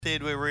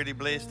Said we're really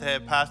blessed to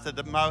have Pastor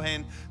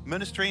Mohan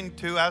ministering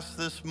to us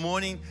this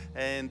morning,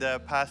 and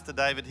Pastor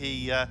David,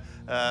 he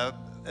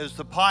is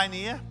the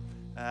pioneer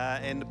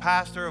and the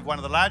pastor of one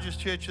of the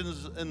largest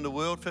churches in the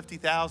world,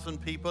 50,000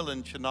 people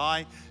in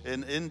Chennai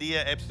in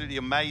India. Absolutely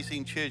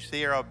amazing church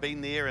there. I've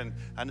been there, and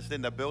I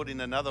understand they're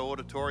building another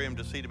auditorium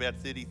to seat about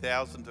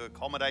 30,000 to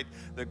accommodate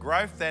the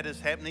growth that is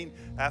happening.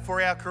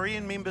 For our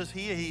Korean members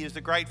here, he is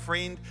a great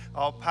friend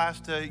of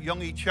Pastor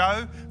Yonggi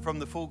Cho from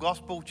the Full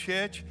Gospel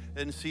Church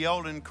in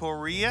Seoul in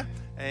Korea.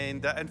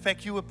 And in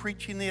fact, you were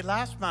preaching there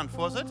last month,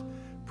 was it?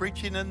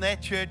 Preaching in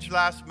that church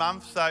last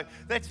month. So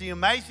that's the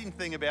amazing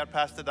thing about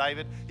Pastor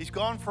David. He's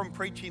gone from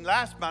preaching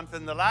last month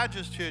in the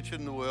largest church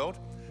in the world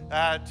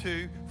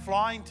to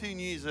flying to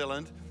New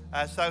Zealand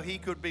so he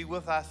could be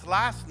with us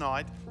last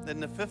night in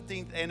the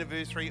 15th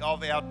anniversary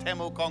of our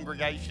Tamil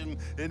congregation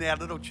in our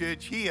little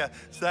church here.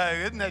 So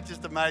isn't that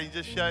just amazing?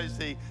 Just shows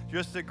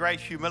the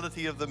great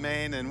humility of the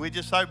man, and we're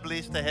just so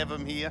blessed to have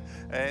him here.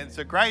 And it's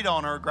a great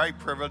honour, a great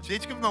privilege.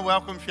 Let's give him a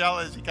welcome, shall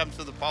we, as he comes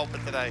to the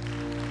pulpit today.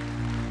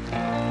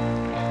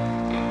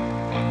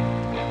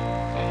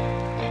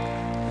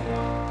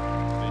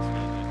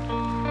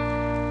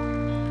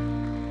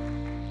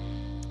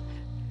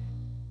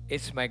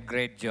 It's my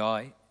great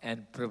joy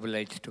and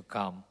privilege to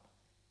come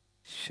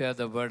share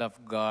the word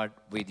of God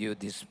with you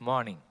this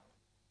morning.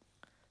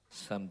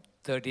 Some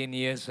 13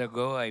 years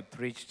ago, I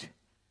preached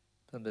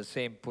from the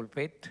same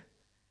pulpit.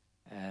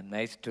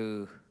 Nice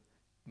to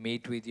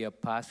meet with your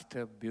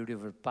pastor,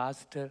 beautiful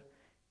pastor,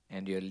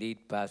 and your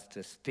lead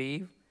pastor,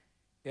 Steve.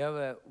 You have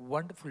a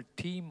wonderful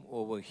team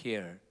over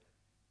here.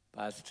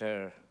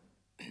 Pastor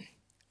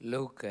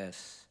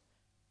Lucas,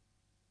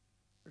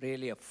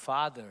 really a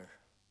father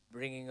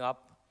bringing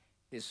up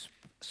his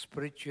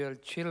spiritual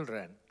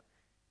children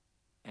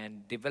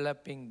and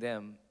developing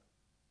them,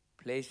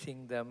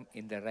 placing them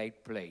in the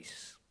right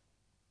place.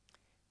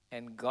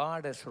 And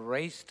God has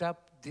raised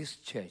up this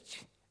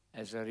church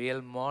as a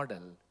real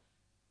model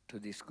to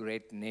this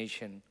great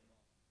nation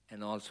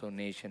and also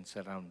nations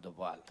around the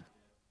world.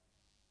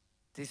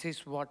 This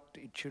is what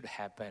it should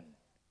happen.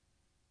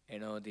 You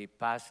know, the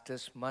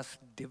pastors must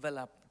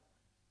develop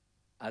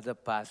other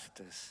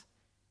pastors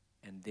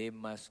and they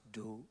must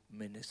do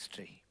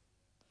ministry.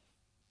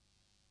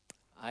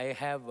 I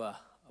have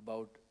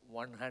about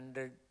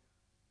 100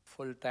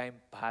 full-time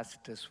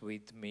pastors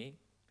with me,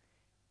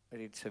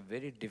 but it's a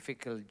very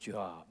difficult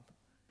job.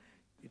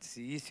 It's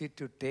easy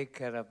to take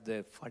care of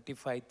the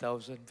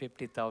 45,000,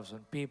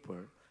 50,000 people,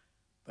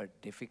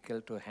 but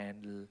difficult to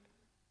handle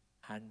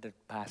 100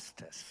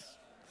 pastors.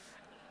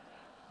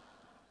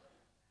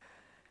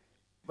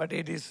 But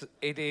it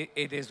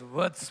is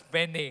worth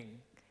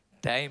spending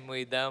time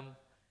with them,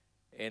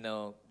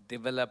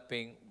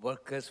 developing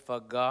workers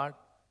for God.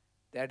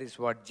 That is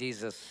what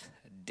Jesus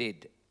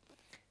did.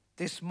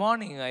 This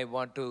morning, I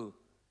want to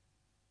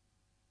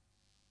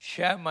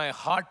share my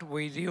heart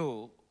with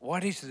you.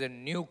 What is the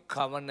New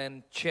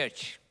Covenant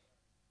Church?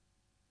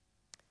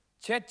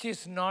 Church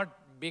is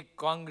not big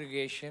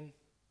congregation,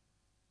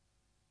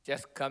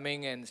 just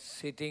coming and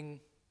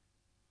sitting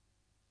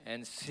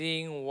and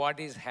seeing what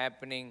is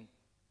happening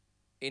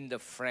in the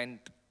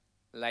front,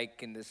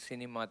 like in the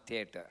cinema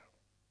theater.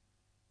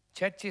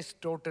 Church is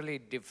totally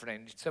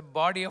different. It's a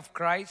body of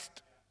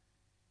Christ.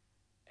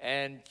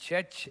 And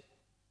church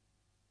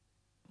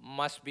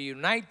must be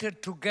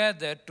united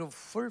together to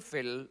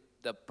fulfill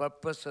the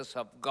purposes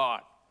of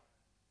God.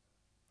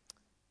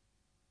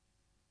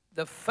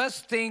 The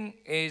first thing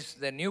is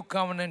the New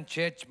Covenant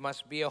Church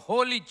must be a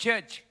holy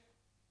church.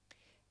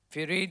 If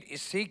you read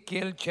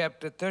Ezekiel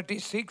chapter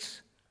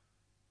 36,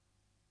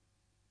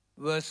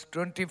 verse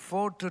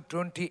 24 to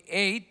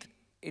 28,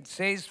 it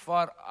says,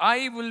 "For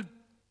I will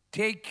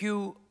take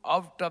you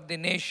out of the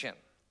nation.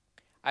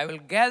 I will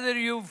gather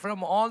you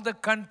from all the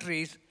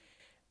countries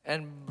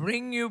and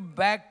bring you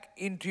back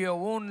into your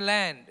own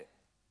land.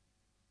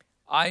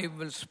 I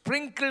will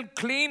sprinkle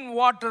clean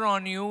water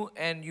on you,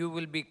 and you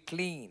will be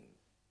clean.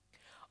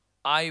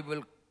 I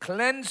will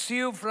cleanse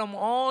you from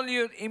all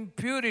your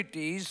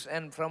impurities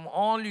and from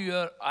all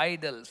your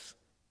idols.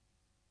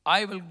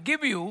 I will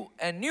give you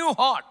a new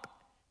heart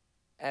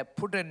and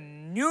put a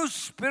new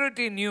spirit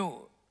in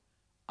you.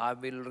 I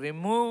will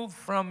remove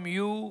from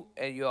you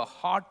your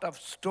heart of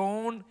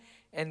stone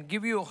and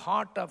give you a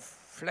heart of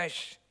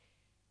flesh.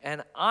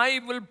 And I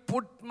will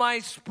put my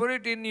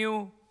spirit in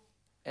you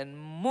and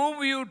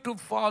move you to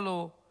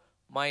follow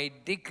my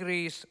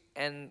decrees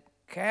and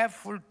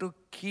careful to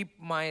keep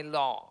my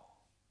law.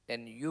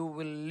 Then you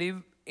will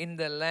live in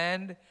the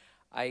land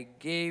I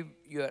gave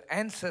your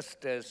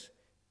ancestors.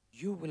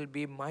 You will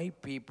be my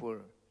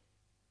people,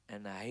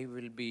 and I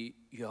will be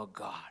your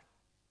God."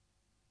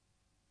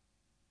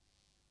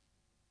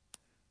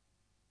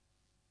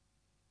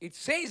 It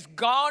says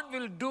God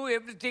will do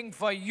everything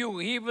for you.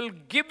 He will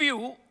give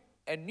you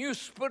a new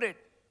spirit,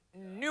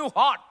 new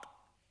heart.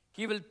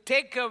 He will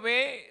take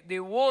away the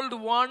old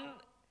one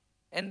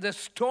and the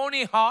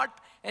stony heart,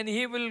 and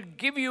He will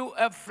give you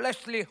a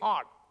fleshly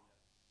heart.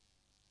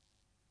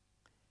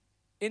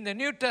 In the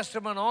New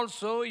Testament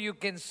also, you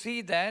can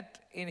see that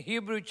in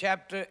Hebrew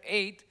chapter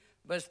 8,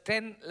 verse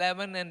 10,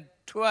 11, and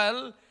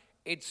 12,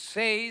 it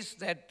says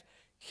that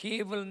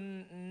He will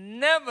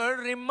never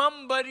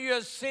remember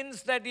your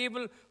sins, that He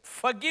will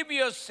forgive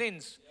your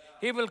sins.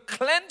 He will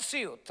cleanse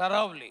you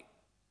thoroughly.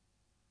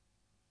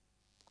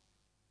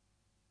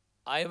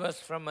 I was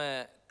from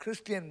a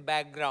Christian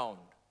background.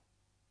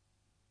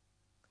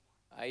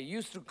 I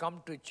used to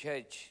come to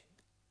church.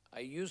 I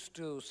used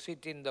to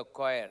sit in the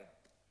choir.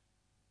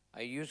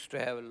 I used to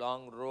have a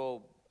long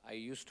robe. I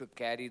used to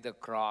carry the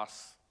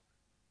cross.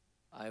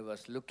 I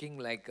was looking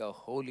like a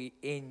holy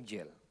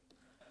angel.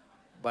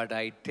 But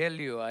I tell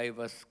you, I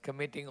was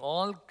committing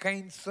all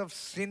kinds of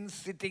sins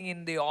sitting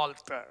in the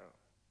altar.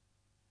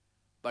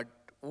 But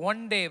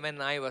one day when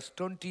I was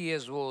 20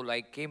 years old,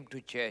 I came to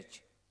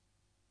church.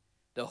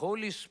 The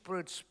Holy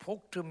Spirit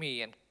spoke to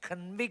me and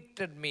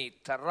convicted me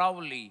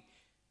thoroughly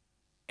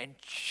and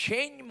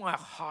changed my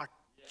heart,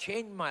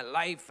 changed my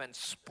life and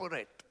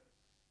spirit.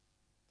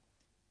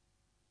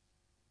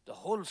 The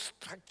whole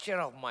structure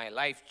of my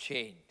life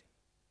changed.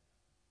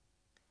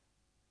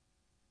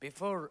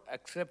 Before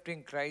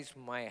accepting Christ,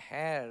 my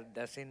hair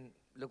doesn't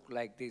look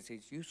like this.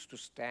 It used to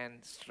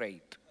stand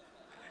straight.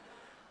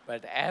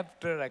 But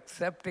after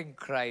accepting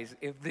Christ,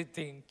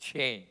 everything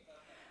changed.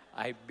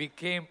 I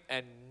became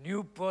a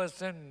new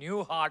person,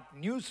 new heart,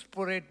 new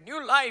spirit,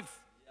 new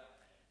life.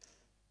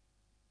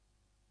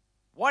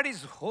 What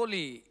is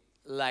holy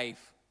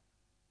life?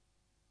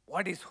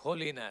 What is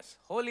holiness?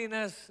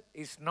 Holiness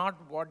is not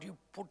what you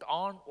put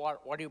on or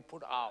what you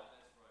put out.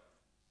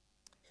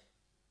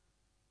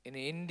 In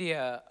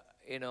India,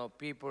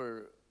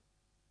 people,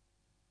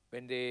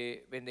 when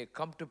they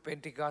come to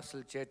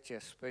Pentecostal church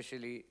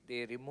especially,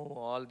 they remove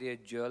all their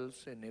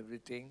jewels and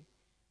everything.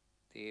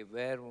 They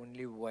wear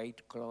only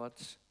white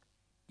clothes,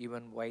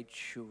 even white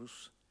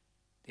shoes.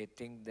 They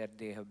think that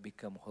they have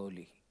become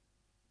holy.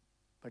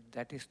 But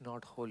that is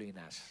not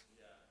holiness.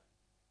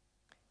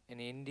 In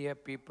India,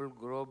 people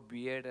grow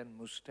beard and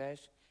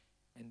mustache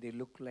and they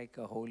look like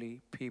a holy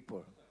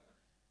people.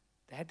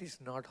 That is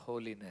not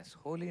holiness.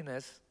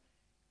 Holiness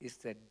is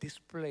the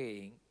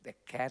displaying the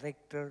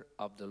character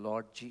of the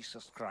Lord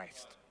Jesus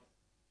Christ.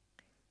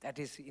 That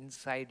is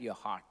inside your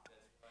heart.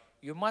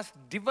 You must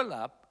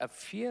develop a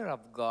fear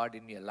of God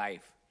in your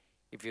life.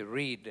 If you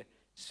read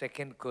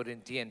 2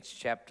 Corinthians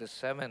chapter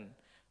 7,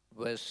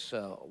 verse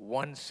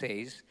 1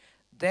 says,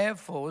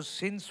 "Therefore,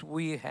 since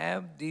we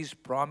have these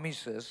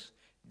promises,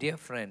 dear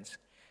friends,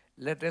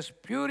 let us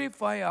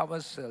purify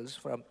ourselves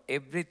from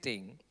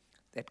everything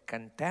that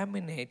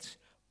contaminates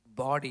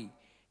body,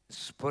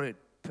 spirit,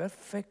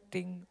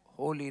 perfecting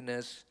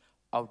holiness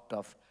out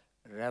of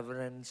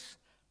reverence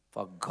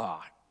for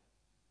God."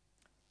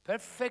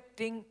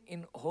 Perfecting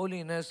in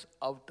holiness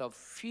out of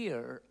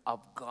fear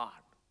of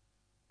God.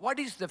 What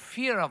is the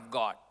fear of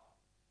God?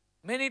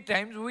 Many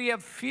times we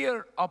have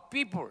fear of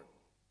people.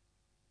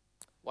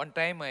 One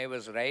time I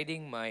was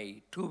riding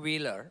my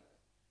two-wheeler.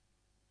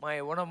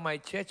 One of my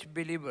church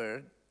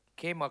believers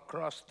came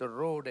across the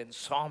road and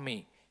saw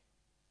me.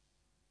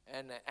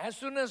 And as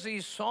soon as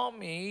he saw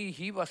me,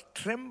 he was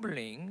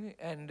trembling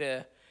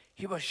and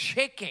he was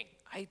shaking.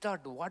 I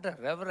thought, what a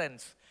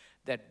reverence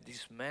that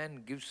this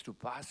man gives to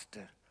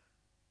pastor.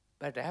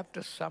 But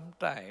after some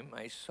time,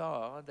 I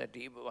saw that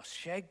he was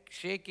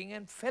shaking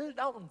and fell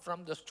down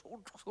from the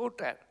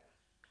scooter,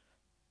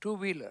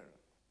 two-wheeler.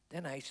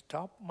 Then I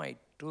stopped my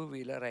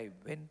two-wheeler. I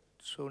went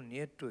so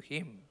near to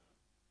him.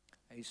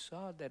 I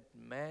saw that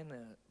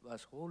man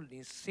was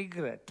holding a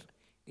cigarette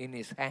in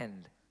his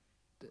hand.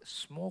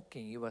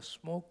 Smoking, he was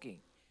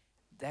smoking.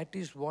 That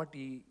is what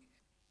he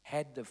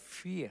had the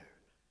fear.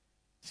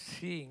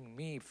 Seeing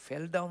me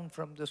fell down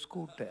from the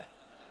scooter.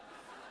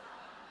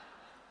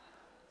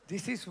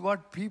 This is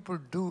what people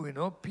do,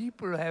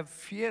 People have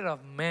fear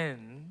of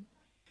men.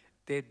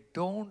 They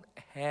don't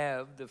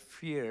have the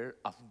fear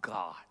of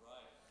God.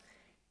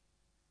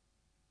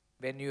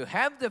 When you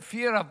have the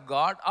fear of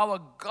God, our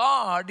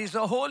God is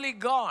a holy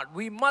God.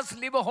 We must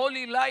live a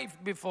holy life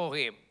before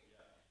Him.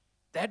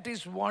 That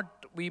is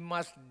what we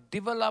must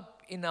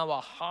develop in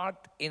our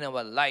heart, in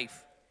our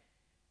life.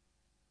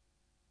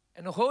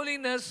 And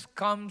holiness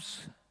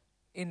comes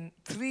in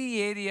 3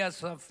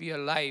 areas of your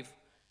life.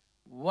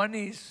 One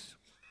is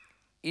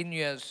in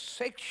your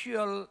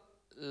sexual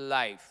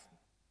life.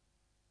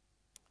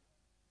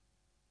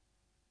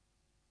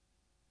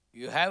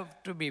 You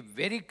have to be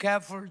very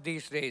careful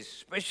these days,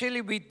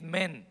 especially with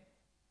men.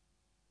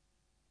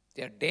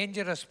 They are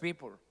dangerous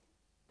people.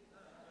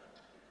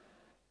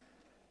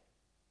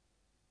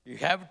 You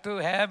have to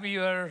have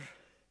your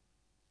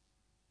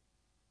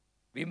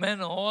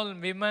women,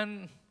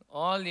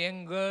 all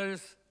young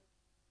girls,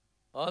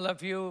 all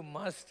of you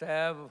must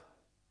have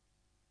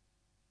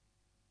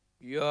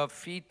your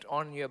feet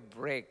on your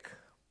brake.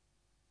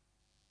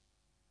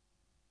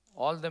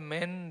 All the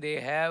men,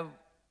 they have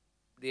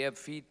their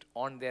feet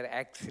on their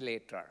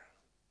accelerator.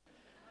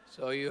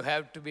 So you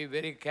have to be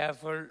very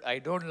careful. I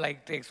don't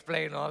like to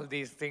explain all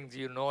these things.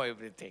 You know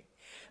everything.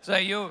 So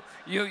you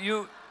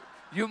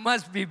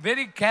must be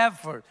very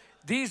careful.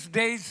 These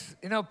days,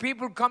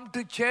 people come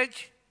to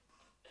church,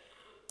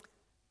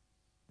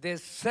 their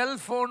cell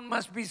phone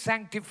must be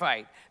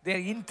sanctified. Their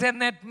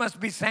internet must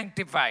be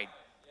sanctified.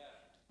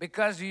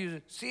 Because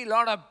you see a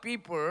lot of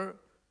people,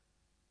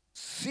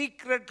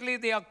 secretly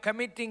they are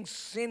committing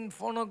sin,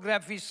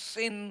 pornography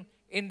sin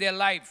in their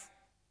life.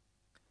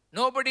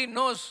 Nobody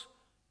knows.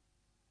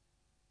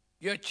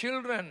 Your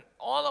children,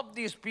 all of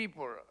these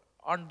people,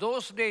 on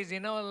those days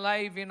in our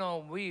life,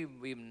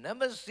 we've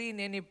never seen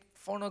any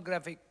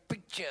pornographic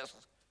pictures.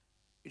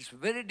 It's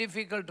very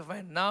difficult to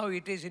find. Now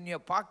it is in your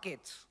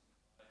pockets.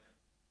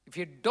 If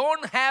you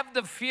don't have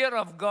the fear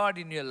of God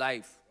in your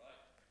life,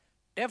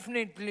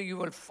 definitely you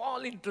will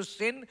fall into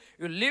sin.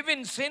 You live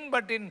in sin,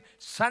 but in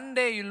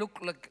Sunday you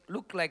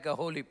look like a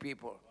holy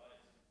people.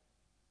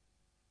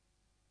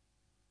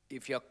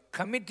 If you're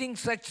committing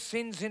such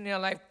sins in your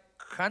life,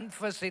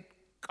 confess it,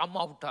 come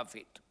out of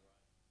it.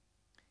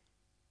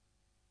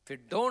 If you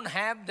don't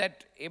have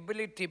that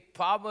ability,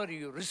 power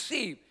you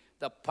receive,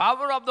 the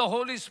power of the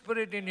Holy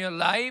Spirit in your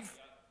life,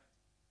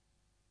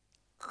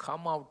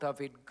 come out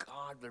of it.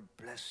 God will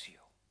bless you.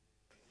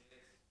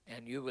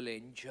 And you will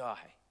enjoy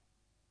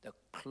the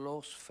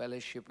close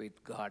fellowship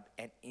with God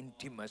and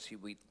intimacy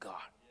with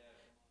God.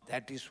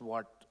 That is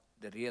what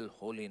the real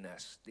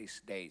holiness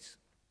these days.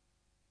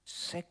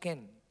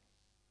 Second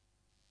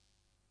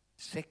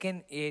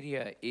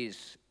area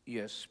is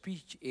your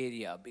speech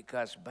area,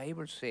 because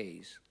Bible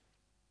says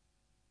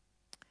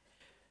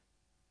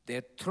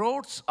their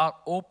throats are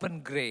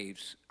open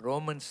graves,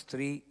 Romans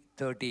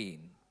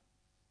 3:13.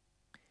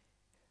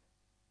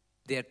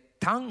 Their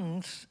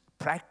tongues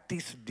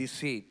practice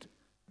deceit.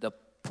 The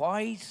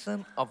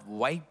poison of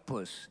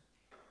vipers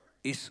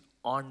is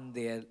on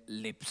their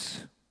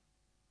lips.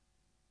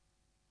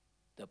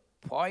 The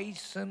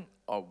poison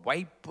of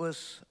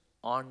vipers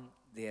on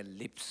their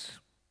lips.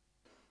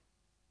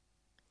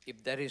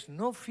 If there is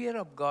no fear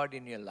of God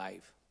in your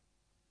life,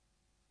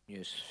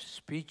 your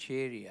speech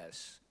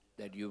areas,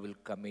 that you will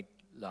commit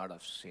a lot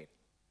of sin.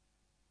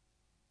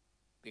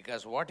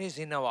 Because what is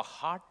in our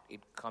heart,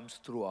 it comes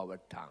through our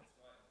tongue.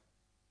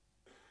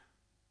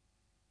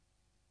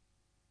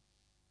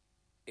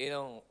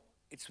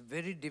 It's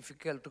very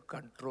difficult to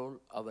control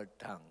our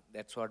tongue.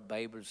 That's what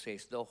Bible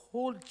says. The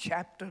whole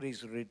chapter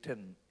is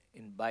written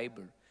in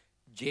Bible,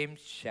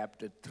 James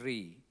chapter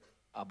 3,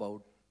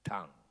 about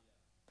tongue.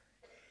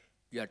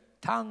 Your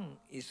tongue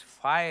is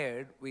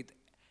fired with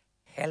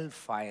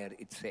hellfire,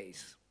 it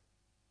says.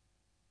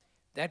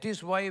 That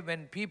is why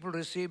when people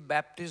receive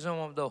baptism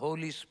of the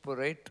Holy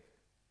Spirit,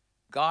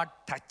 God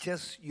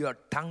touches your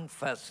tongue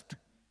first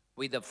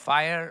with the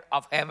fire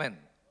of heaven.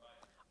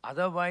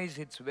 Otherwise,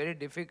 it's very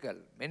difficult.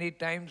 Many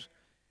times,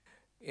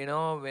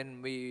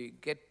 when we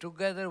get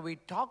together, we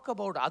talk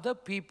about other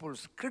people,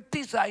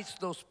 criticize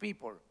those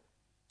people.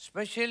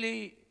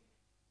 Especially,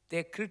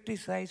 they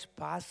criticize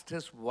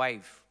pastor's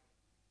wife.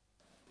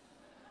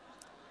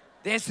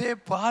 They say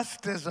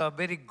pastors are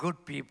very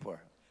good people.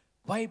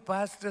 Why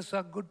pastors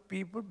are good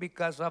people?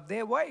 Because of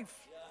their wife.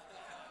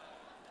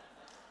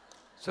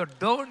 So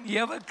don't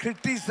ever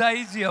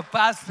criticize your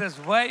pastor's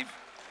wife,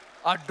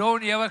 or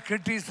don't ever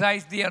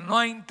criticize the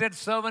anointed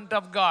servant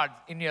of God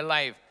in your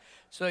life.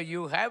 So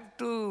you have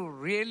to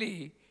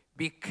really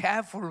be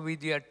careful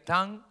with your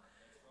tongue,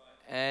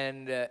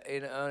 and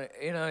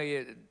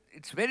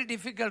it's very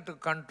difficult to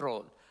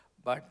control,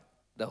 but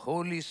the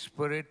Holy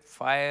Spirit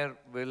fire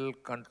will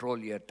control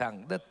your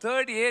tongue. The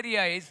third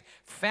area is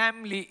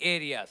family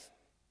areas.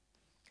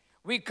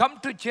 We come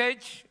to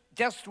church,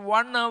 just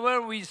 1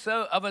 hour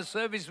our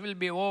service will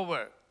be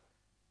over.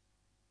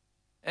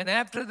 And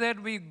after that,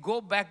 we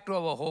go back to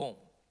our home.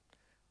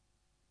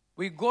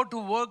 We go to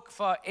work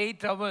for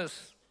 8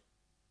 hours.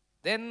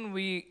 Then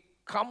we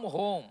come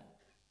home.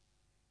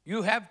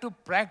 You have to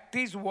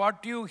practice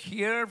what you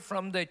hear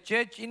from the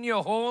church in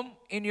your home,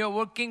 in your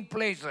working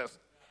places.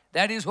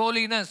 That is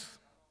holiness.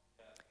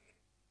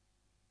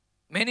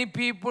 Many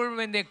people,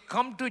 when they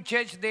come to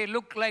church, they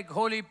look like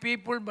holy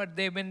people, but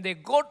when they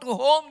go to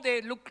home,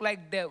 they look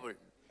like devil.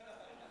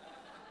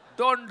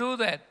 Don't do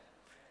that.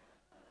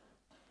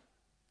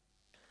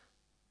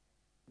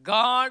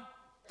 God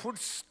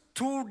puts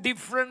two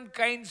different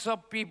kinds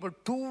of people,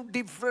 two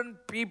different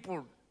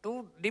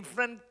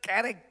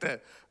character,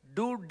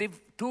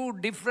 two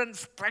different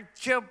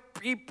structure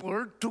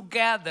people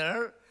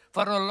together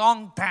for a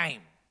long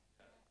time.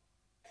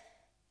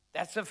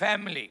 That's a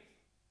family.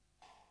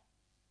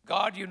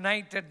 God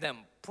united them,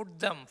 put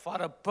them for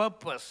a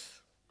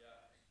purpose.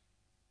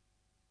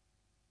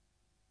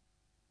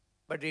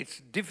 But it's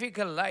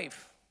difficult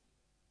life.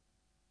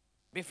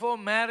 Before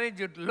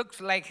marriage, it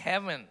looks like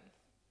heaven.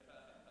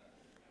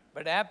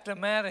 But after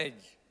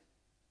marriage,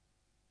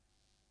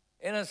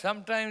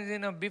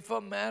 sometimes,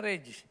 before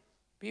marriage,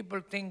 people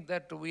think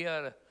that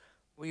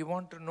we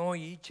want to know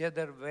each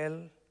other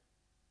well,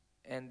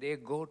 and they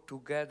go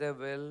together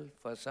well.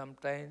 For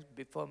sometimes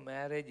before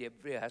marriage,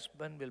 every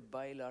husband will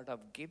buy a lot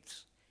of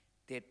gifts.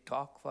 They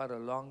talk for a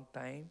long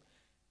time.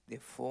 They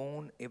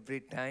phone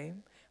every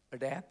time.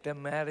 But after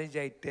marriage,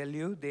 I tell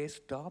you, they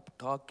stop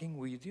talking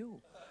with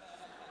you.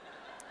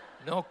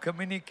 No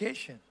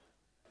communication.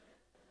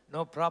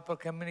 No proper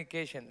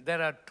communication.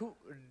 There are two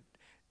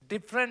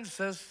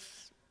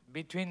differences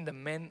between the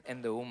men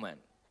and the woman.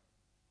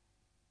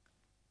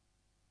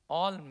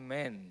 All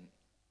men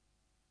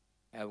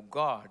have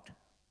got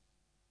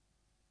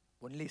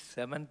only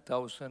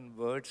 7,000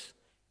 words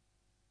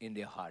in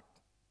their heart.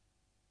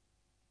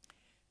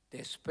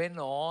 They spend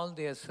all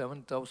their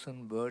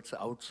 7,000 words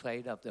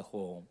outside of the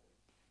home.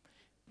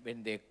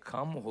 When they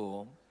come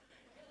home,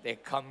 they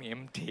come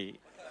empty.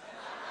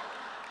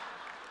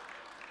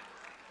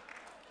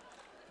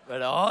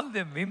 But all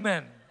the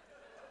women,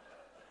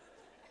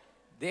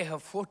 they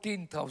have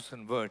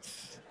 14,000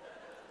 words.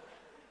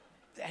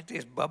 That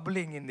is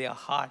bubbling in their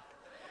heart.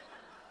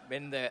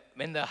 When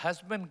the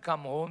husband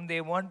come home,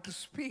 they want to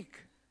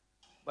speak.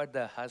 But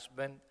the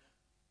husband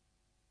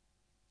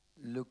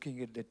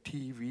looking at the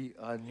TV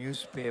or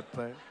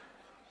newspaper,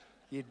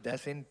 he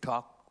doesn't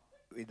talk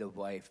with the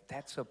wife.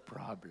 That's a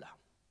problem.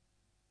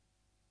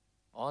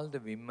 All the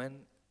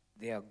women,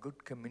 they are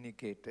good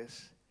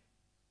communicators.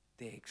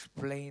 They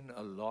explain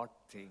a lot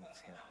things.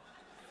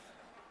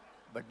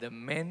 But the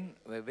men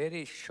were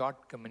very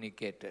short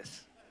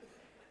communicators.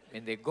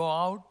 When they go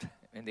out,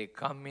 when they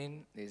come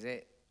in, they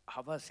say,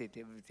 how was it,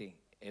 everything?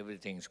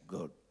 Everything's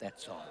good,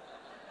 that's all.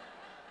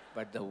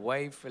 But the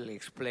wife will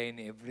explain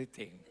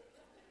everything.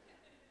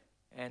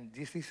 And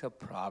this is a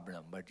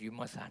problem, but you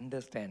must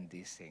understand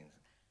these things.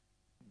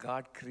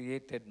 God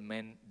created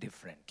men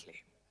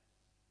differently.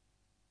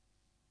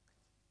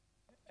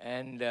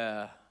 And,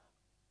 as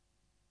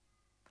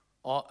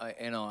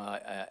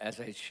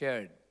I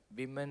shared,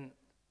 women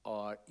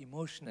are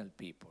emotional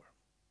people.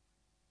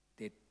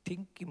 They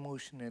think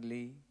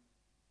emotionally,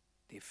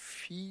 they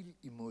feel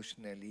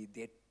emotionally,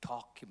 they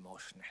talk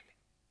emotionally.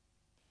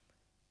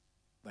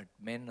 But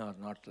men are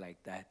not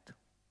like that.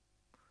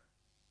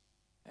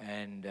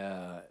 And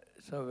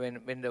so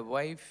when the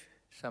wife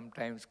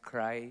sometimes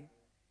cries,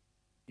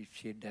 if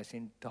she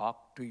doesn't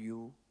talk to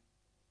you,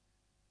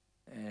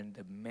 and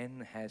the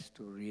man has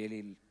to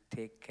really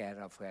take care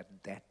of her,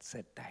 that's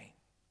a time.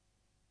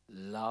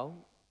 Love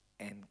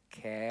and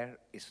care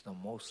is the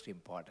most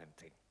important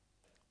thing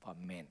for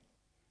men.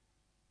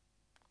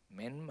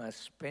 Men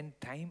must spend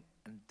time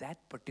in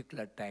that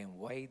particular time.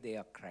 Why they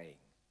are crying?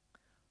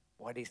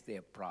 What is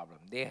their problem?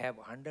 They have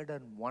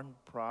 101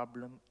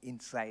 problem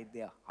inside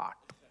their heart.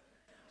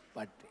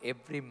 But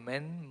every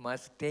man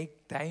must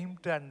take time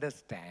to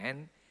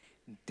understand,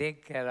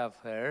 take care of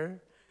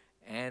her,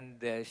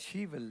 and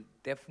she will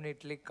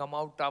definitely come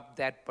out of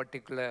that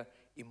particular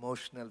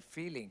emotional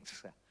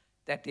feelings.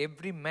 That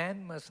every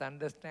man must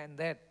understand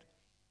that.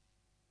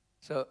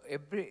 So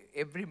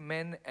every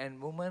man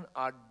and woman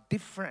are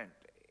different,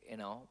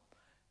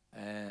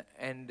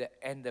 and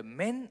the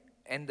men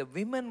and the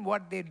women,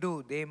 what they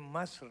do, they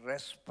must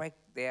respect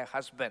their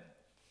husband.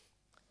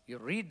 You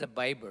read the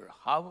Bible,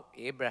 how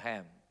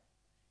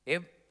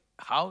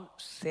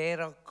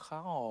Sarah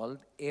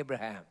called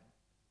Abraham.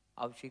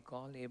 How she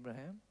called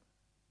Abraham?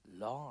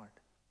 Lord,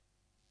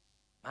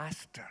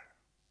 Master.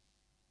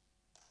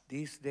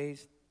 These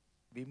days,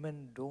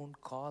 women don't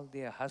call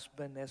their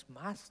husband as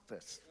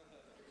masters.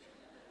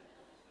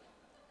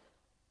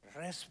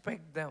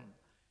 Respect them.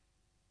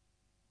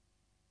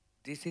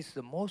 This is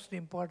the most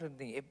important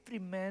thing. Every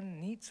man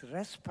needs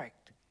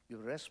respect. You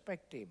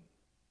respect him.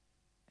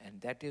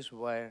 And that is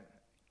where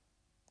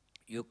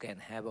you can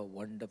have a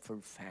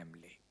wonderful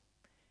family.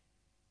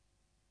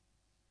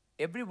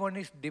 Everyone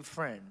is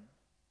different,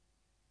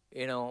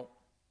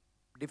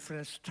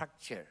 different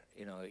structure.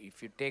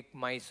 If you take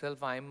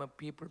myself, I'm a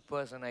people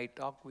person. I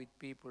talk with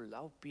people,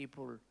 love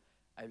people.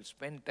 I'll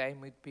spend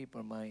time with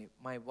people.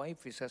 My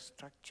wife is a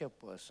structure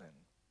person.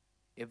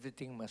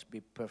 Everything must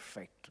be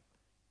perfect.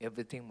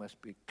 Everything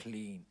must be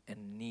clean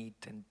and neat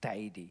and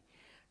tidy.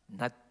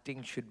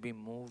 Nothing should be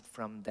moved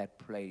from that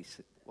place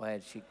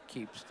where she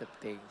keeps the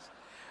things.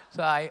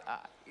 So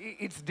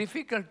it's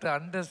difficult to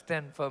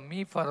understand for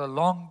me for a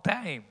long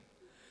time.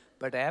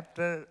 But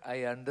after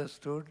I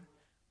understood,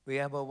 we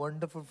have a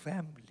wonderful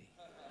family.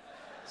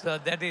 So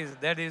that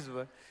is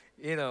what,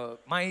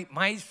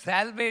 my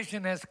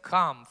salvation has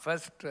come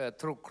first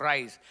through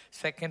Christ,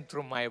 second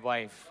through my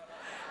wife.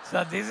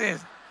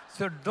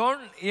 So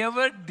don't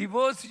ever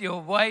divorce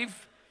your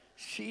wife.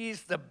 She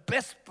is the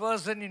best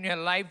person in your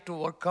life to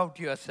work out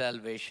your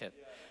salvation.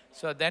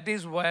 So that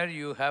is where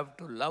you have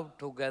to love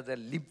together,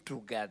 live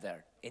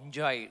together,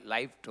 enjoy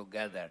life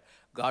together.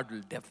 God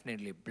will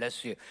definitely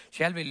bless you.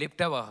 Shall we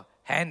lift our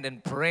hand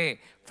and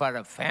pray for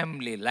a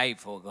family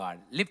life, oh God?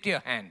 Lift your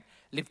hand.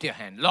 Lift your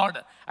hand. Lord,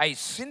 I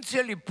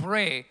sincerely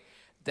pray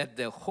that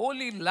the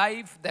holy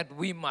life that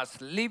we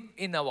must live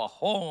in our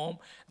home,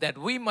 that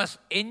we must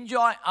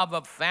enjoy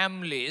our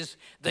families,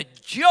 the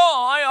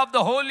joy of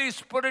the Holy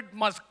Spirit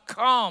must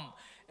come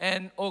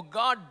and, oh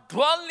God,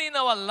 dwell in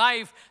our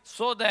life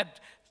so that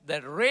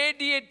the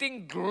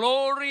radiating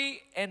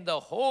glory and the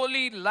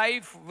holy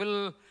life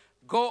will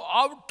go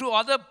out to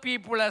other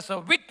people as a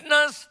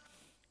witness,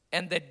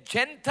 and the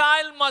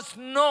Gentile must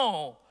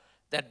know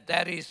that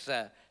there is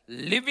a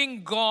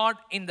living God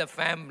in the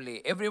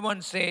family.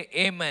 Everyone say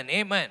amen,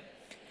 amen.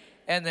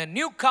 And the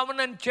new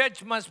covenant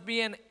church must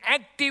be an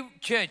active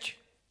church.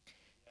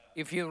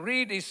 If you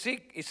read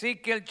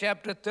Ezekiel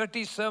chapter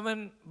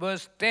 37,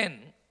 verse 10,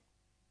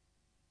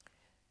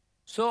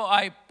 so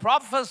I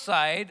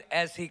prophesied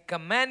as he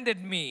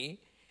commanded me,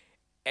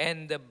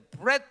 and the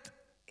breath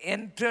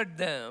entered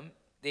them.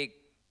 They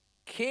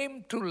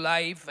came to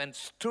life and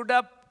stood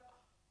up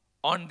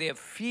on their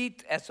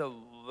feet as a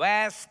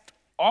vast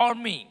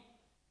army.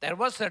 There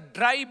was a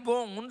dry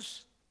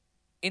bones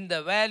in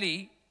the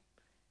valley,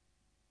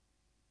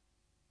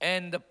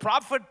 and the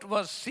prophet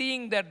was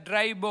seeing that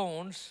dry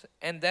bones,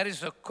 and there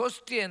is a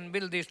question,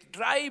 will this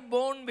dry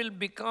bone will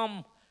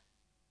become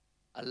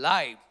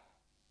alive?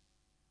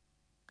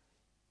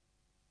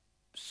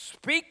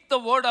 Speak the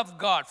word of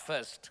God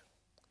first.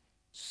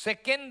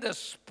 Second, the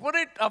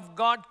Spirit of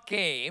God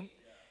came,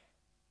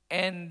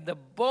 and the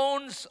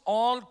bones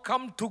all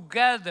come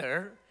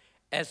together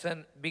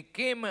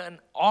became an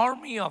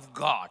army of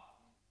God.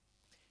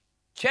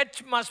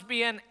 Church must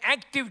be an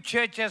active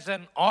church as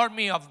an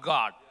army of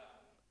God.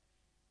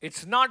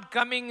 It's not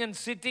coming and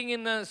sitting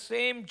in the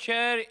same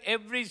chair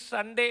every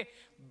Sunday,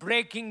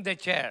 breaking the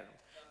chair.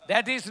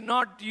 That is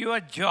not your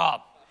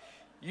job.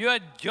 Your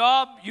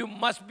job, you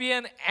must be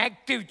an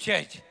active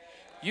church.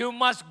 You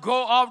must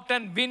go out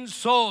and win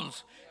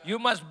souls. You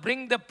must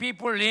bring the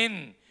people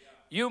in.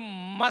 You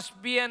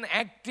must be an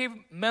active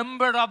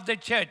member of the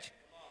church.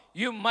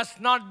 You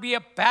must not be a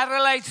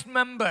paralyzed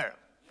member.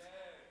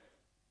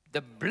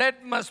 The blood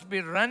must be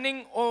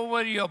running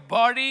over your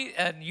body,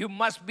 and you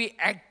must be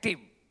active.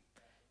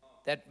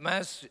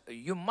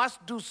 You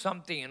must do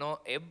something,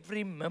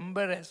 Every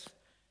member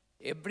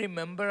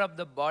of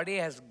the body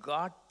has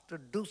got to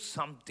do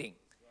something.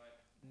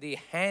 The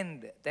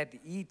hand that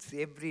eats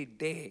every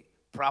day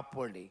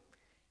properly,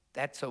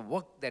 that's a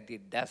work that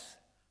it does.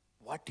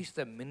 What is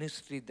the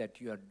ministry that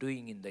you are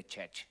doing in the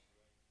church?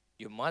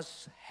 You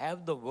must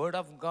have the Word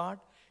of God.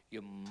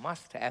 You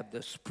must have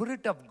the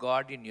Spirit of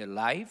God in your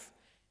life,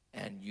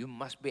 and you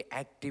must be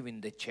active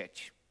in the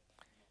church.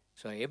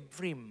 So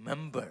every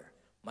member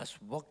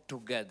must work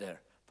together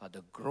for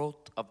the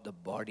growth of the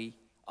body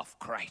of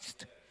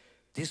Christ.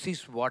 This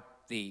is what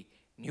the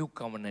New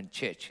Covenant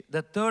Church.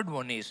 The third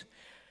one is,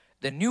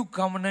 the New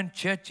Covenant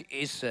Church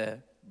is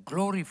a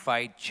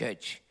glorified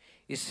church.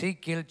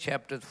 Ezekiel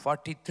chapter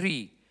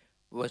 43,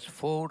 verse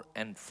 4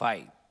 and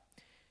 5.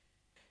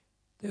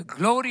 The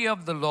glory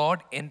of the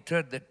Lord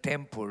entered the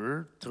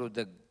temple through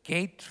the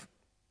gate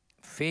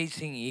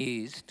facing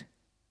east.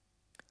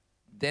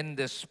 Then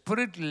the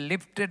Spirit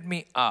lifted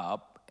me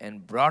up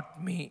and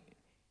brought me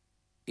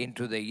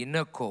into the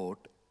inner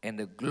court, and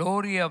the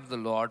glory of the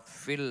Lord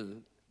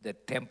filled the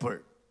temple.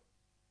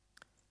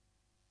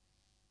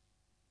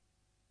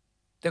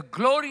 The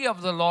glory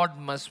of the Lord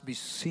must be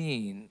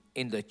seen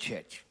in the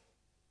church.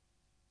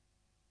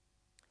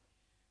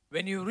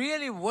 When you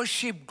really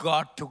worship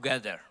God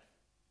together,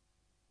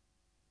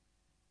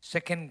 2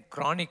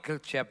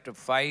 Chronicles chapter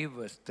 5,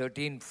 verse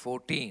 13,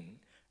 14,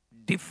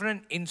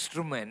 different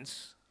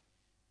instruments,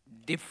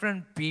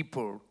 different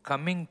people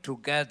coming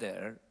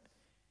together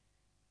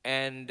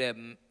and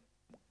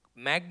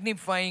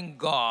magnifying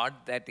God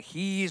that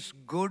He is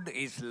good,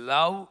 His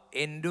love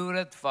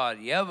endureth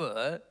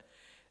forever.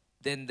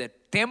 Then the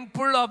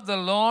temple of the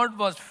Lord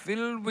was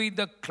filled with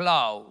the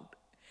cloud,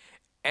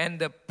 and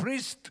the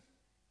priest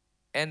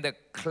and the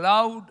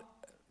cloud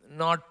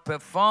not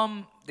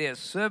perform their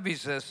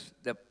services.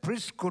 The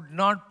priest could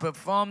not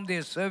perform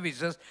their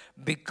services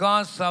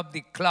because of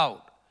the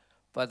cloud.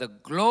 For the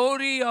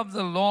glory of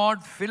the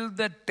Lord filled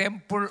the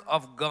temple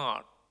of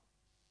God.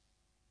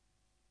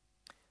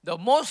 The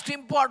most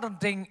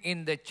important thing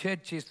in the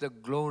church is the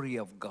glory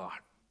of God.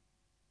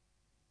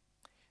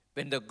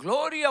 When the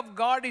glory of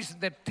God is in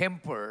the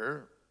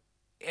temple,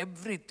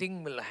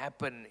 everything will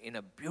happen in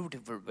a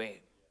beautiful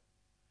way.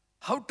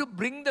 How to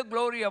bring the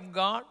glory of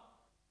God?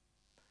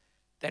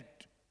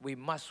 That we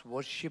must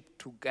worship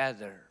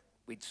together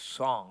with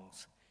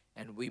songs,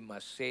 and we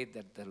must say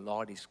that the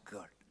Lord is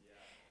good.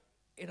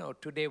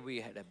 Today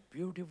we had a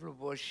beautiful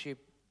worship,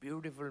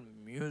 beautiful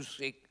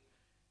music,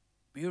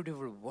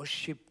 beautiful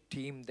worship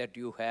team that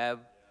you have.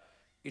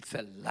 It's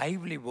a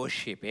lively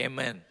worship,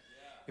 amen.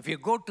 If you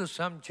go to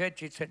some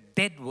church, it's a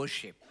dead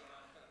worship.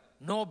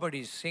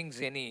 Nobody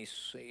sings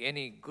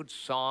any good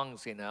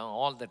songs,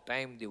 all the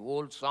time. The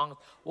old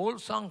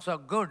songs are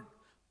good,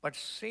 but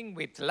sing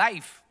with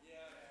life.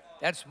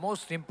 That's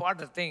most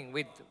important thing.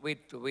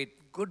 With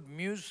good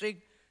music,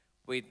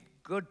 with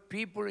good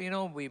people,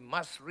 we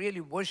must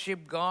really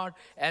worship God.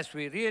 As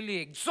we really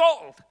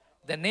exalt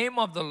the name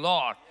of the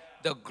Lord,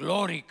 the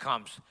glory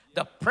comes.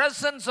 The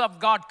presence of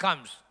God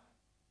comes.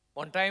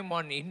 One time,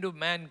 one Hindu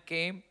man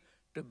came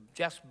to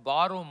just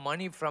borrow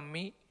money from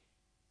me.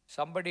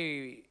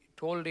 Somebody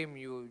told him,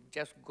 you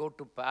just go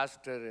to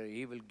pastor,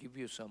 he will give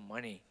you some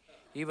money.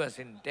 He was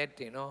in debt,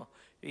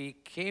 He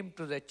came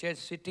to the church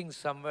sitting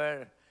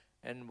somewhere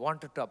and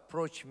wanted to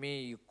approach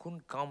me. He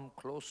couldn't come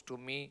close to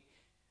me.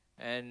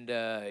 And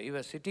he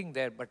was sitting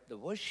there, but the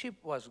worship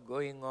was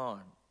going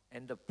on.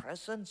 and the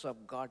presence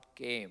of God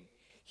came.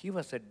 He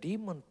was a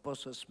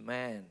demon-possessed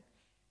man.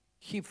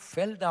 He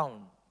fell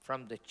down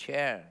from the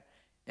chair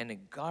and he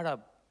got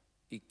up.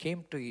 He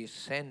came to his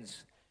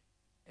sense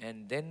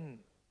and then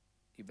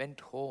he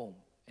went home.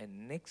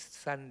 And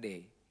next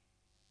Sunday,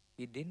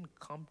 he didn't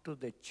come to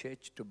the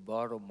church to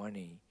borrow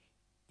money.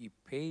 He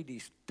paid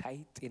his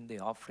tithe in the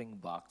offering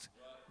box,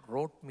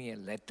 wrote me a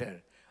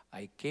letter.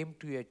 I came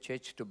to your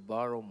church to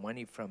borrow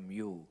money from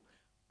you,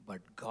 but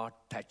God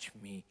touched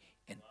me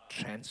and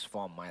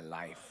transformed my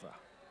life.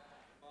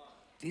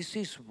 This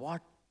is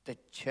what the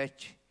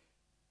church,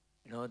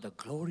 the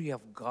glory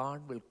of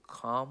God will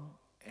come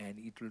and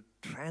it will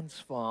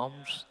transform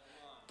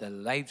the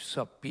lives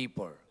of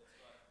people.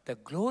 The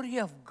glory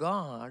of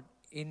God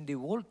in the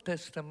Old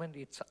Testament,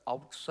 it's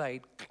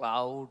outside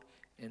cloud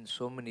and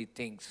so many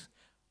things.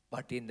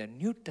 But in the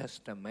New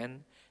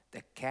Testament,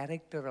 the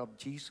character of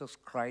Jesus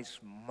Christ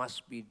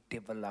must be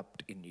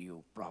developed in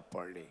you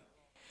properly.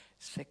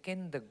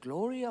 Second, the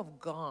glory of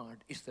God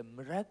is the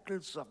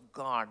miracles of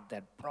God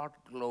that brought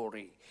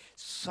glory.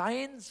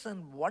 Signs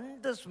and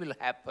wonders will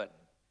happen.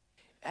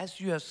 As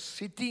you are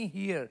sitting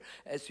here,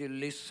 as you're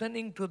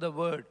listening to the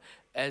word,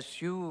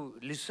 as you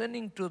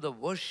listening to the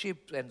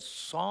worship and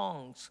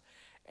songs,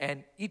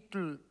 and it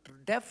will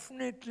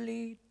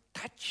definitely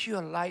touch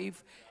your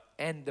life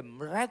and the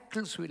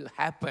miracles will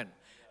happen.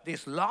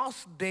 These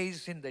last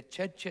days in the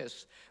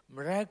churches,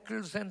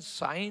 miracles and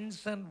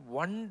signs and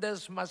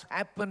wonders must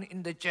happen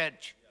in the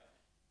church.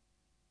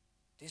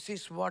 This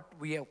is what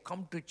we have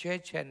come to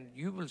church, and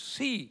you will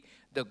see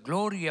the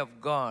glory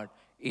of God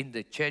in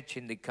the church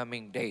in the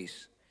coming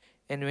days.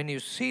 And when you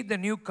see the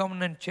New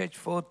Covenant Church,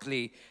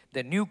 fourthly,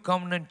 the New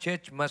Covenant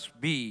Church must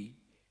be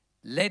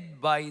led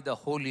by the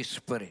Holy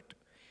Spirit.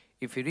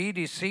 If you read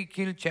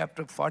Ezekiel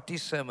chapter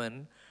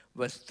 47,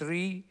 verse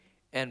 3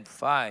 and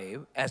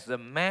 5, as the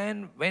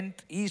man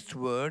went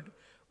eastward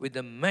with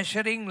the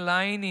measuring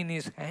line in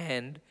his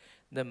hand,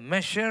 the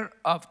measure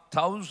of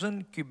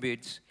 1,000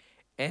 cubits,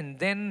 and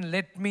then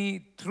led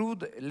me through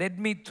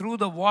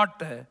the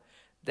water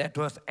that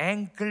was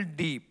ankle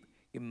deep.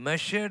 He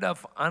measured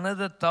of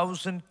another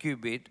 1,000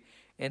 cubits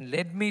and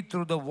led me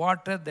through the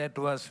water that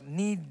was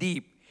knee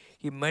deep.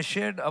 He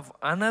measured of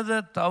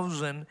another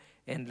 1,000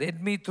 and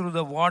led me through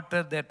the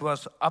water that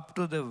was up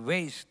to the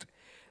waist.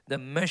 The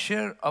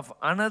measure of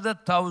another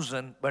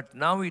 1,000, but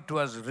now it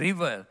was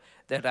river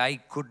that I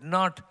could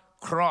not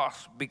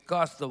cross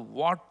because the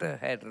water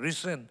had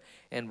risen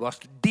and was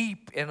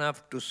deep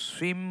enough to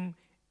swim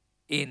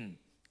in,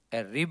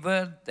 a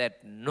river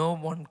that no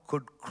one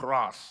could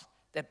cross.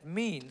 That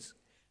means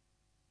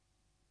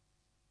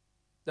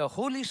the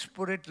Holy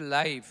Spirit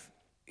life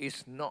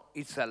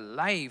it's a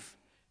life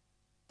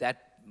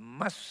that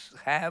must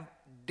have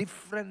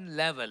different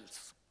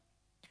levels.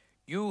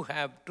 You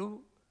have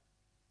to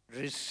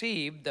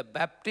receive the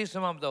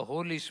baptism of the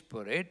Holy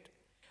Spirit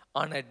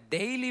on a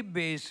daily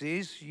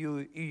basis.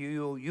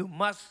 You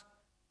must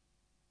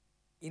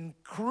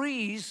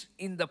increase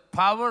in the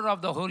power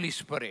of the Holy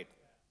Spirit.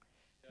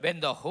 When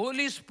the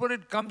Holy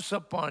Spirit comes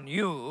upon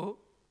you,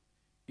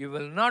 you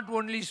will not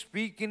only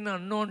speak in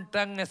unknown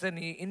tongue as an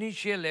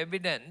initial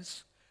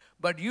evidence,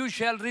 but you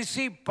shall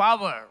receive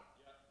power.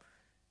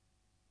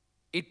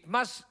 It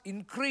must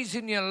increase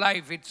in your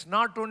life. It's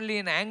not only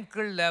an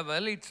ankle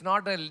level, it's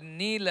not a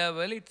knee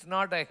level, it's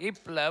not a hip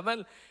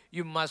level.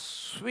 You must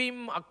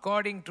swim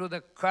according to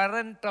the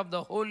current of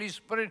the Holy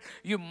Spirit.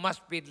 You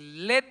must be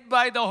led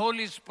by the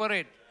Holy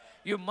Spirit.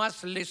 You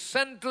must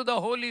listen to the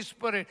Holy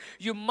Spirit.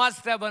 You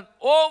must have an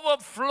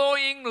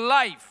overflowing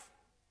life.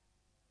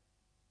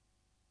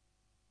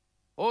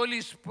 Holy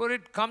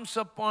Spirit comes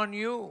upon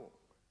you.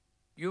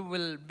 You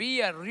will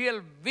be a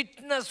real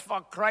witness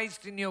for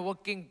Christ in your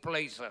working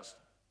places.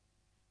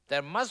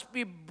 There must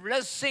be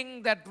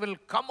blessing that will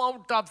come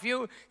out of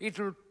you. It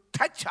will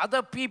touch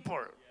other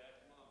people.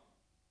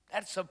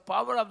 That's the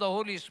power of the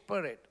Holy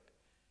Spirit.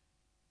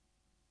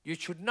 You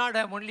should not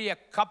have only a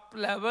cup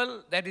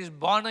level, that is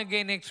born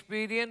again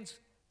experience.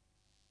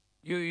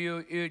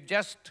 You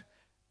just,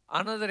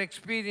 another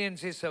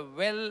experience is a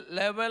well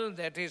level,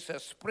 that is a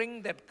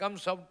spring that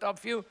comes out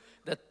of you.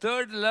 The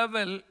third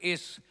level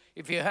is,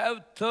 if you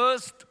have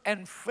thirst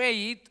and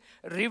faith,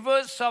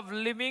 rivers of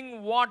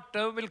living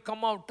water will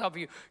come out of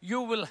you.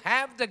 You will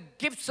have the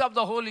gifts of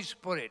the Holy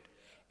Spirit.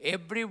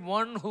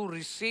 Everyone who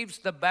receives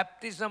the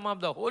baptism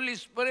of the Holy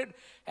Spirit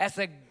has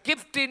a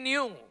gift in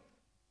you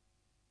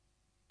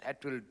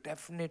that will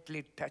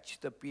definitely touch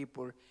the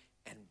people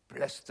and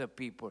bless the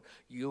people.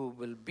 You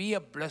will be a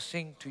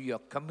blessing to your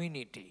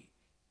community.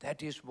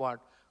 That is what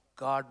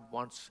God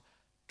wants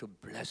to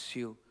bless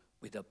you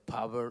with the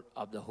power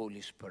of the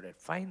Holy Spirit.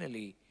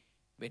 Finally,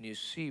 when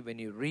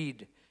you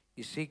read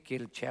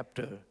Ezekiel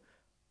chapter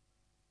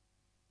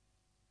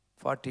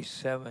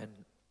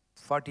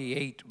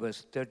 48,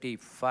 verse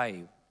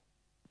 35,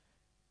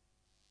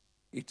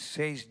 it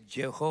says,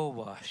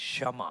 Jehovah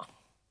Shammah.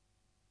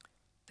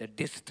 The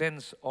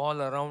distance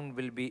all around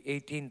will be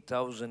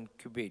 18,000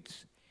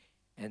 cubits.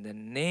 And the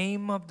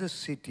name of the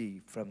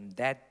city from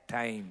that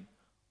time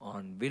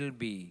on will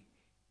be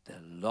the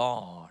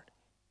Lord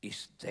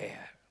is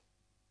there.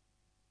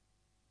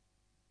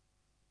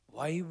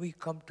 Why we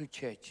come to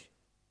church?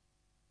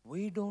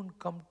 We don't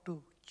come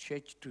to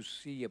church to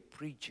see a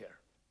preacher.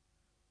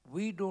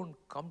 We don't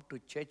come to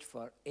church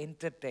for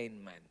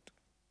entertainment.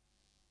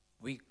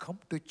 We come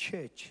to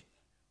church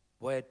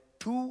where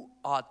 2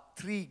 or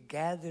 3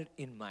 gathered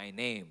in my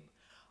name,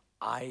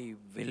 I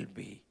will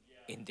be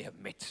in their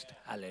midst.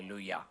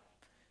 Hallelujah.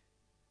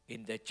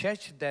 In the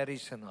church, there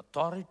is an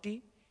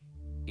authority.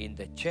 In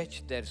the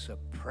church, there is a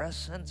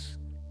presence.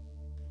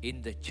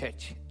 In the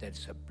church, there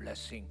is a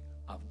blessing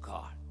of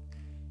God.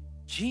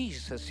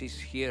 Jesus is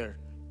here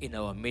in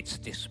our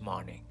midst this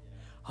morning.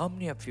 How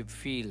many of you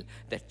feel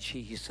that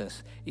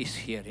Jesus is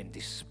here in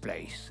this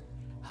place?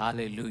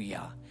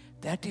 Hallelujah.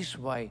 That is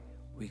why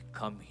we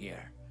come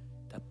here.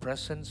 The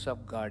presence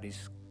of God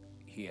is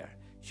here.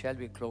 Shall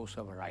we close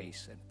our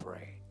eyes and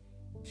pray?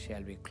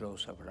 Shall we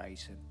close our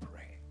eyes and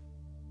pray?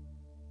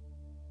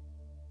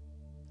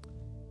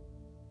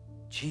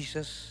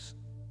 Jesus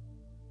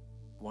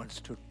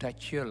wants to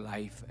touch your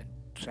life and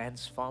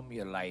transform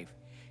your life.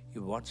 He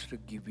wants to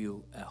give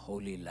you a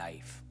holy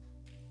life.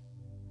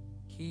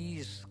 He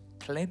is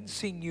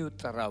cleansing you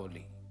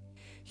thoroughly.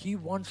 He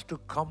wants to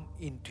come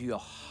into your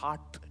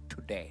heart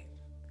today.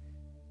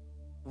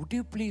 Would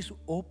you please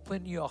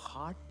open your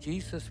heart?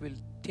 Jesus will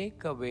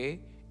take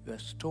away your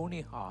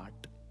stony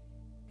heart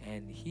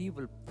and He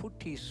will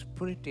put His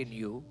Spirit in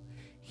you.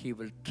 He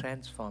will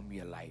transform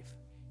your life.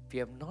 If you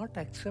have not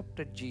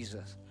accepted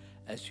Jesus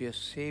as your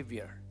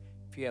Savior,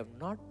 if you have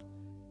not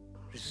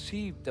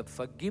received the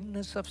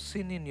forgiveness of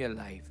sin in your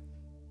life,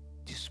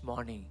 this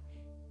morning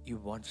He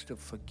wants to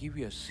forgive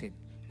your sin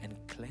and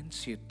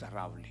cleanse you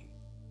thoroughly.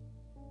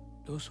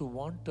 Those who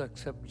want to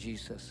accept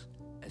Jesus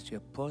as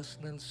your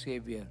personal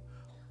Savior,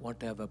 want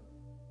to have a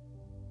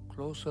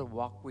closer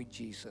walk with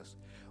Jesus,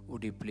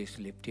 would you please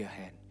lift your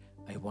hand?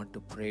 I want to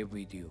pray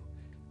with you.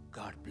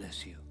 God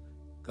bless you.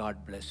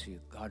 God bless you.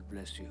 God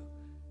bless you.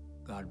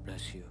 God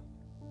bless you.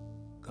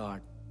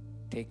 God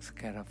takes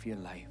care of your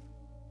life.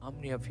 How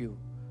many of you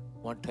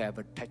want to have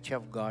a touch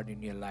of God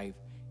in your life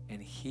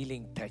and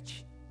healing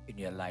touch in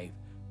your life?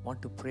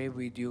 Want to pray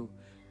with you?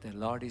 The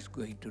Lord is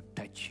going to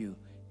touch you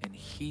and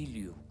heal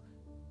you.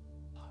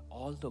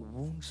 All the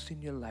wounds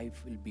in your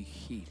life will be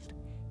healed.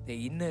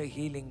 The inner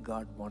healing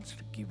God wants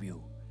to give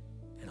you.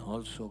 And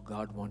also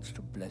God wants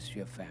to bless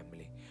your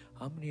family.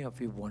 How many of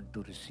you want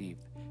to receive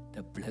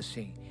the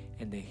blessing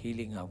and the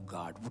healing of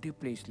God? Would you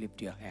please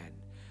lift your hand?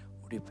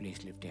 Would you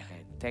please lift your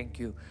hand? Thank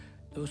you.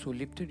 Those who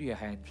lifted your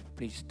hands,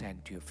 please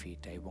stand to your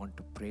feet. I want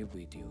to pray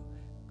with you.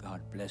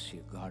 God bless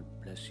you. God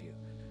bless you.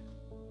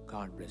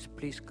 God bless.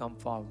 Please come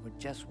forward.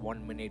 Just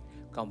 1 minute.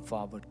 Come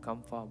forward.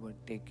 Come forward.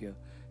 Take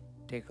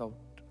out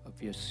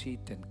of your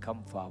seat and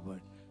come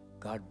forward.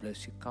 God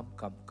bless you. Come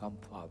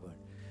forward.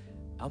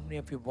 How many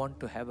of you want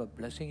to have a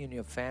blessing in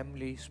your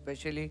family,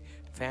 especially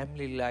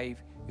family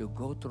life? You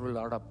go through a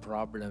lot of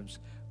problems.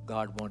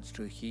 God wants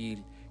to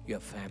heal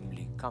your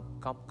family. Come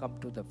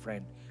to the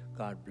friend.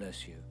 God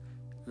bless you.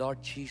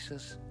 Lord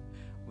Jesus,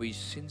 we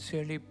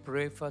sincerely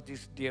pray for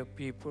these dear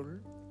people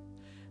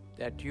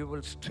that you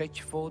will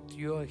stretch forth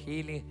your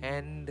healing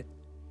hand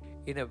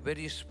in a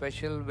very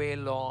special way,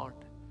 Lord,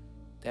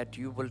 that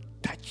you will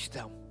touch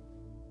them.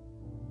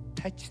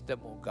 Touch them,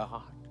 oh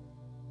God.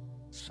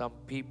 Some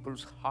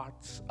people's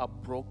hearts are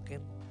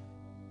broken.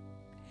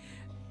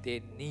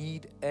 They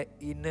need an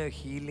inner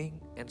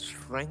healing and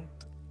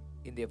strength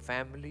in their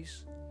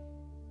families.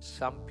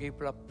 Some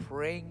people are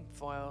praying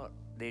for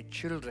their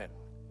children.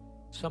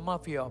 Some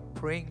of you are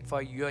praying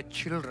for your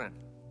children.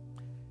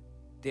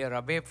 They are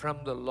away from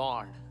the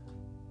Lord.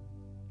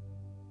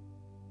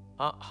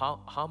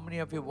 How many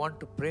of you want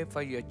to pray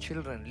for your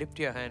children? Lift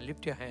your hand,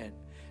 lift your hand.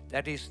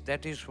 That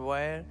is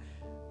where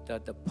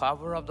the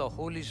power of the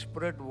Holy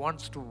Spirit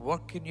wants to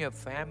work in your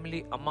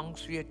family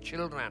amongst your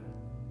children.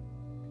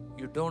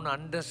 You don't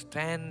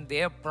understand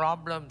their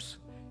problems.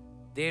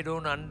 They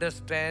don't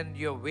understand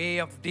your way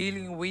of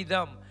dealing with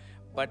them.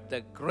 But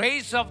the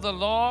grace of the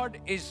Lord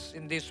is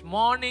in this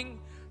morning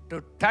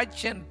to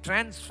touch and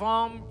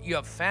transform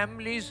your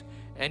families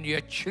and your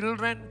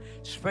children.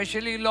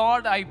 Especially,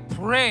 Lord, I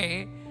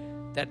pray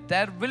that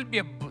there will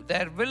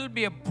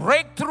be a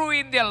breakthrough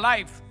in their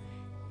life,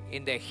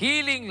 in the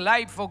healing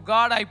life. Oh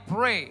God, I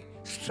pray,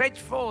 stretch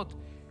forth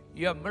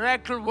your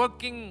miracle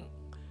working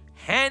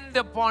hand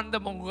upon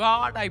them. Oh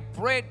God, I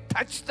pray,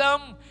 touch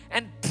them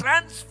and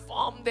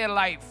transform their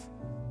life.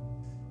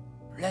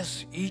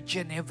 Bless each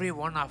and every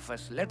one of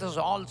us. Let us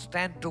all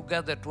stand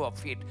together to our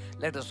feet.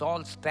 Let us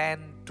all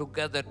stand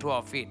together to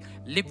our feet.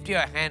 Lift your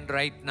hand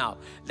right now.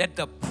 Let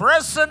the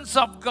presence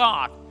of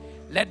God,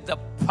 let the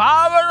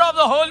power of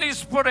the Holy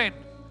Spirit,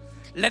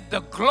 let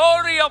the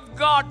glory of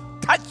God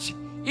touch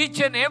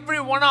each and every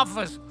one of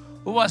us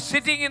who are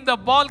sitting in the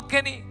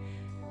balcony.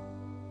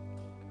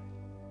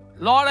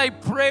 Lord, I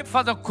pray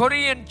for the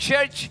Korean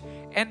church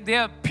and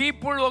their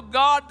people, oh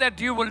God, that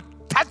you will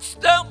touch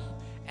them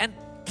and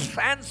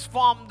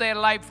transform their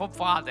life, oh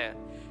Father.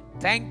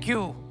 Thank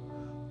you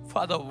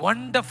for the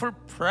wonderful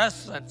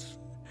presence.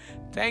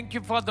 Thank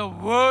you for the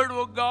word,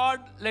 oh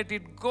God. Let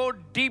it go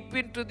deep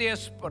into their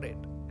spirit.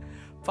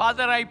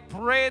 Father, I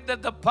pray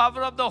that the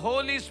power of the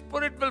Holy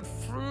Spirit will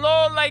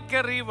flow like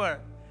a river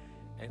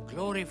and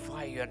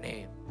glorify your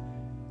name.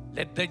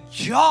 Let the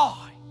joy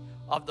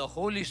of the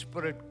Holy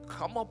Spirit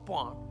come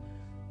upon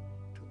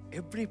to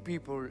every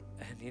people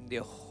and in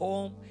their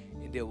home,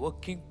 in their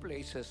working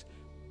places.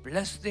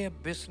 Bless their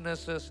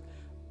businesses.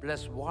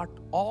 Bless what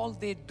all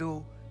they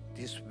do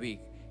this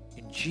week.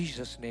 In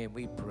Jesus' name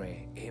we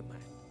pray.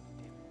 Amen.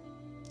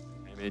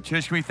 Amen.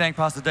 Church, can we thank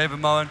Pastor David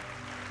Moen?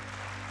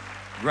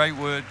 Great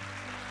word.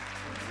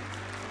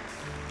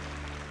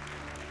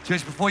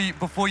 Church, before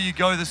you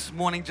go this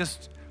morning,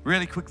 just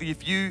really quickly,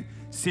 if you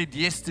said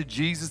yes to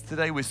Jesus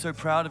today, we're so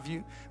proud of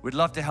you. We'd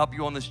love to help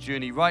you on this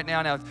journey. Right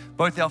now,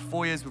 both our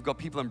foyers, we've got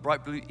people in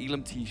bright blue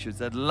Elam t-shirts.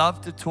 They'd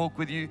love to talk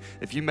with you.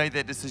 If you made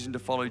that decision to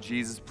follow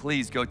Jesus,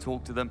 please go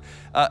talk to them.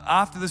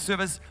 After the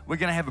service, we're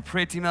going to have a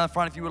prayer team out in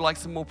front. If you would like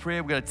some more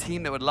prayer, we've got a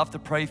team that would love to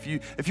pray for you.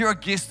 If you're a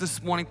guest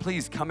this morning,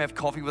 please come have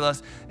coffee with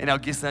us in our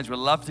guest lounge. We'd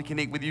love to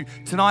connect with you.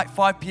 Tonight,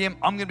 5 p.m.,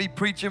 I'm going to be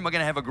preaching. We're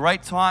going to have a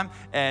great time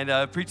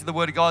and preaching the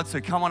Word of God.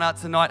 So come on out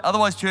tonight.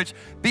 Otherwise, church,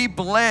 be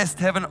blessed.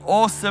 Have an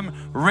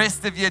awesome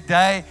rest of your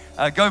day.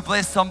 Go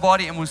bless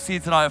somebody, and we'll see you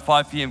tonight at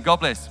 5 p.m. God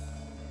bless.